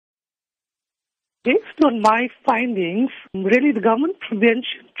Based on my findings, really the government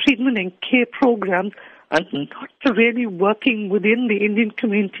prevention, treatment and care programs are not really working within the Indian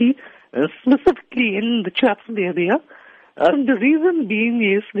community, specifically in the Chatsworth area. The reason being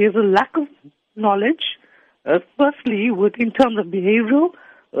is there's a lack of knowledge, firstly in terms of behavioral,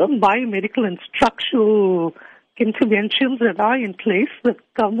 biomedical and structural interventions that are in place that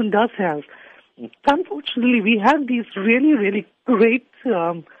government does have. Unfortunately, we have these really, really great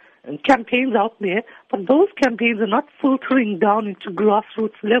campaigns out there, but those campaigns are not filtering down into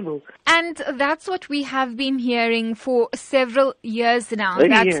grassroots level. And that's what we have been hearing for several years now.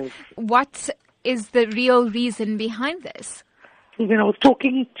 That's what is the real reason behind this? When I was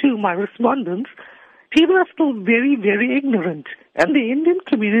talking to my respondents, people are still very, very ignorant. And the Indian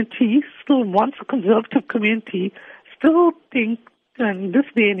community, still once a conservative community, still think in this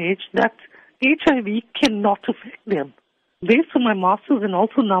day and age that HIV cannot affect them. Based on my master's and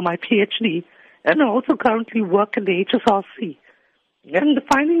also now my PhD, and I also currently work at the HSRC. And the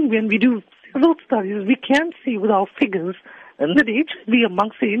finding when we do several studies, we can see with our figures that HIV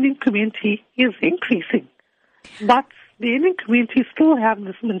amongst the Indian community is increasing. But the Indian community still have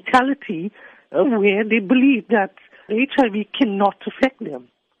this mentality where they believe that HIV cannot affect them,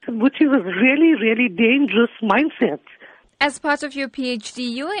 which is a really, really dangerous mindset. As part of your PhD,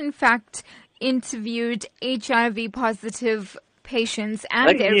 you in fact interviewed HIV-positive patients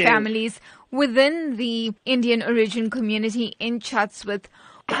and their families within the Indian origin community in Chatsworth.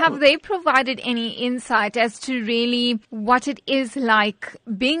 Have they provided any insight as to really what it is like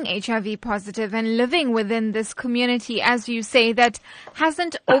being HIV positive and living within this community, as you say, that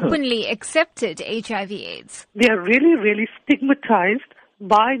hasn't openly accepted HIV/AIDS? They are really, really stigmatized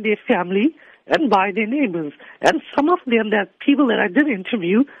by their family and by their neighbors. And some of them, that people that I did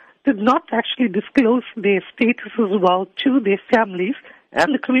interview, did not actually disclose their status as well to their families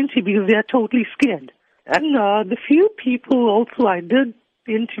and the community because they are totally scared. And the few people also I did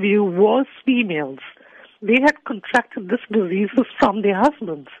interview was females. They had contracted this diseases from their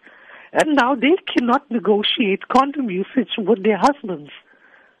husbands. And now they cannot negotiate condom usage with their husbands.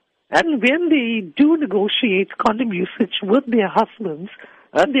 And when they do negotiate condom usage with their husbands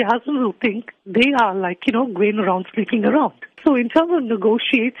will think they are going around sleeping around. So in terms of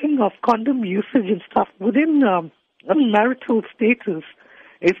negotiating of condom usage and stuff within marital status,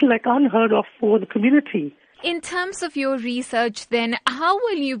 it's like unheard of for the community. In terms of your research then, how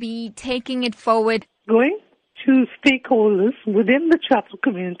will you be taking it forward? Going to stakeholders within the Chatsworth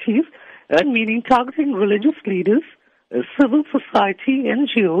communities, meaning targeting religious leaders, civil society,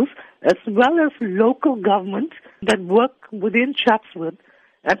 NGOs, as well as local government that work within Chatsworth,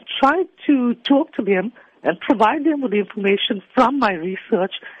 and try to talk to them and provide them with information from my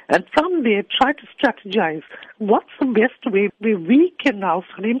research, and from there try to strategize what's the best way where we can now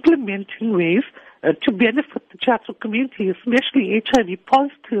start implementing ways to benefit the Chatsworth community, especially HIV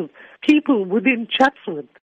positive people within Chatsworth.